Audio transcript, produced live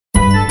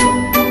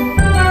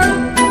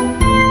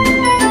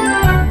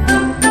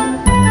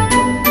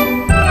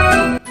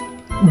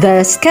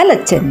The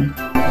skeleton.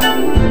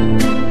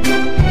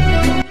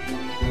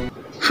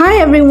 Hi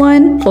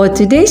everyone, for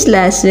today's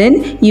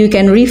lesson, you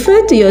can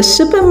refer to your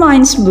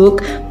Superminds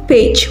book,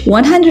 page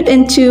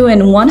 102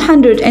 and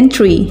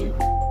 103.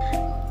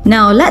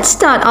 Now let's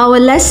start our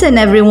lesson,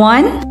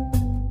 everyone.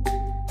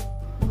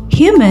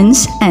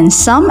 Humans and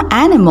some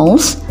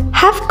animals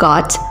have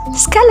got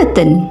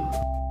skeleton.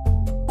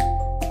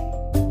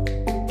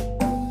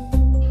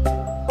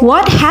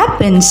 What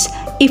happens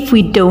if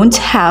we don't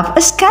have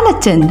a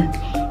skeleton?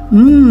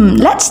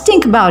 Let's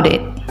think about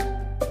it.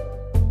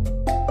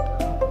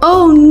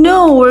 Oh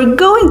no, we're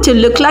going to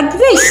look like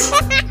this.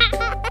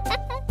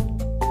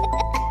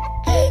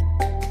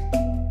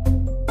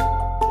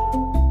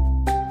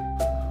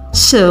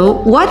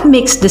 So, what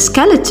makes the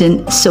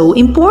skeleton so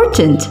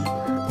important?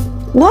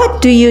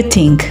 What do you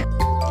think?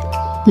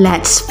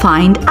 Let's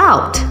find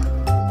out.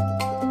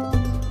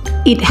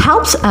 It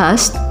helps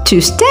us to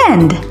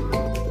stand.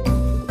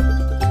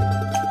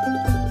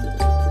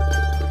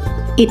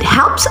 It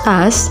helps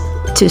us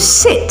to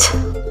sit.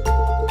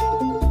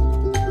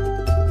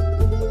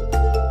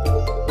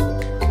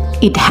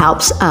 It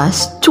helps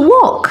us to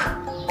walk.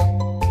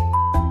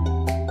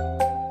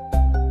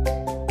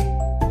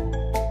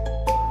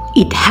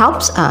 It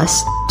helps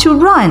us to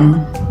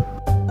run.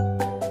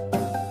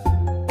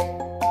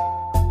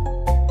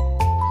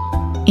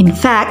 In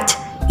fact,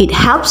 it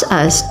helps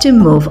us to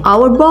move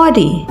our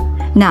body.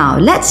 Now,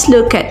 let's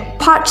look at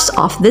parts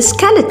of the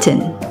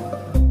skeleton.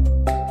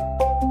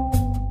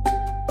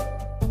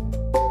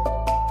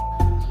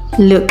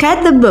 Look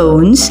at the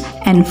bones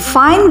and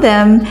find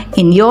them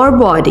in your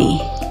body.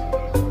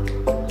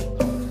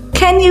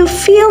 Can you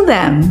feel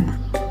them?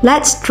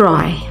 Let's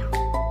try.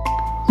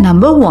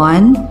 Number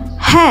 1,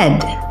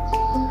 head.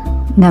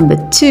 Number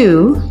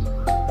 2,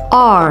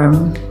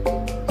 arm.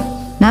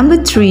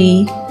 Number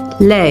 3,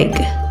 leg.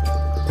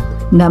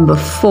 Number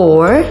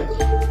 4,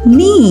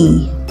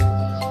 knee.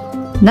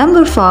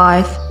 Number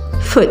 5,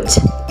 foot.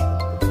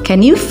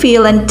 Can you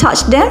feel and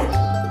touch them?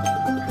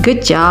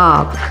 Good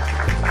job.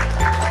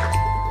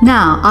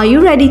 Now, are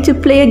you ready to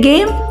play a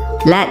game?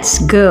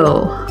 Let's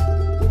go.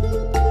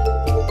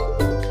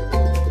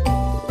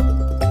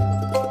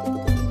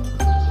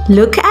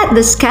 Look at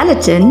the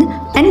skeleton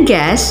and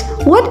guess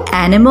what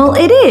animal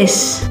it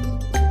is.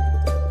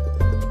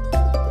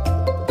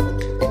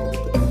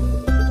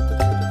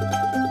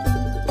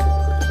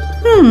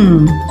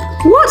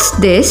 What's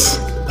this?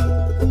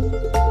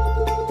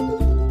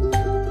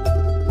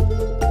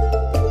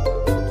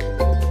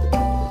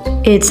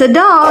 It's a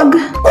dog.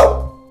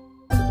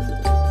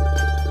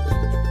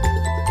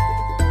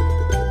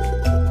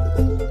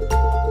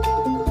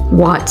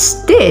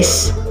 What's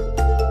this?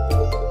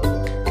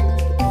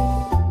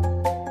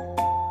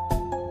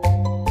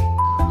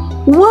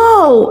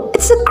 Whoa,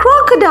 it's a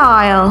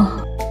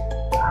crocodile.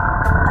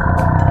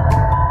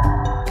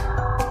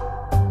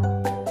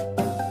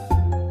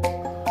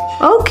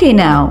 Okay,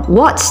 now,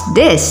 what's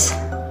this?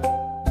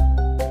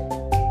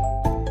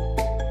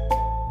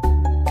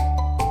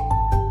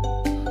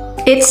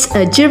 It's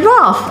a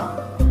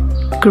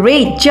giraffe.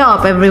 Great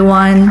job,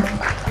 everyone.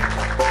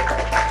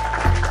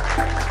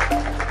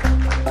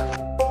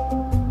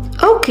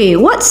 Okay,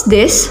 what's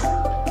this?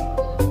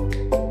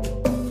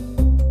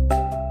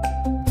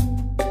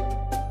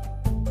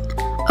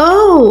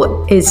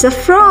 Oh, it's a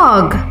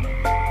frog.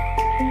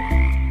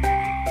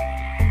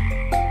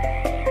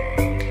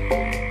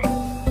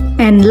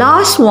 And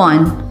last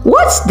one,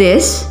 what's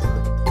this?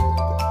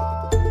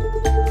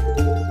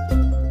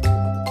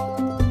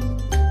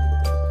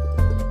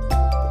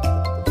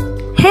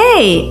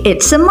 Hey,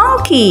 it's a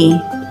monkey.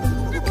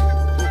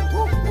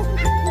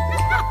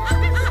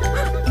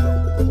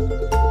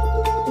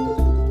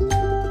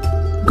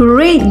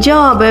 Great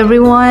job,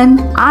 everyone.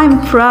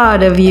 I'm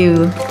proud of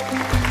you.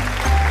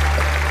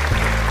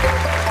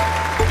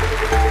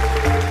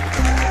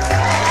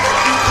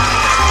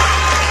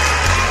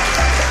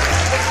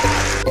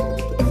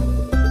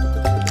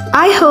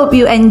 I hope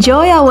you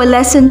enjoy our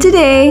lesson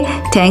today.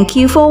 Thank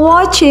you for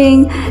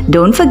watching.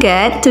 Don't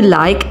forget to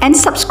like and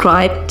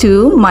subscribe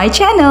to my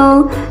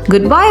channel.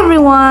 Goodbye,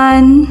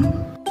 everyone.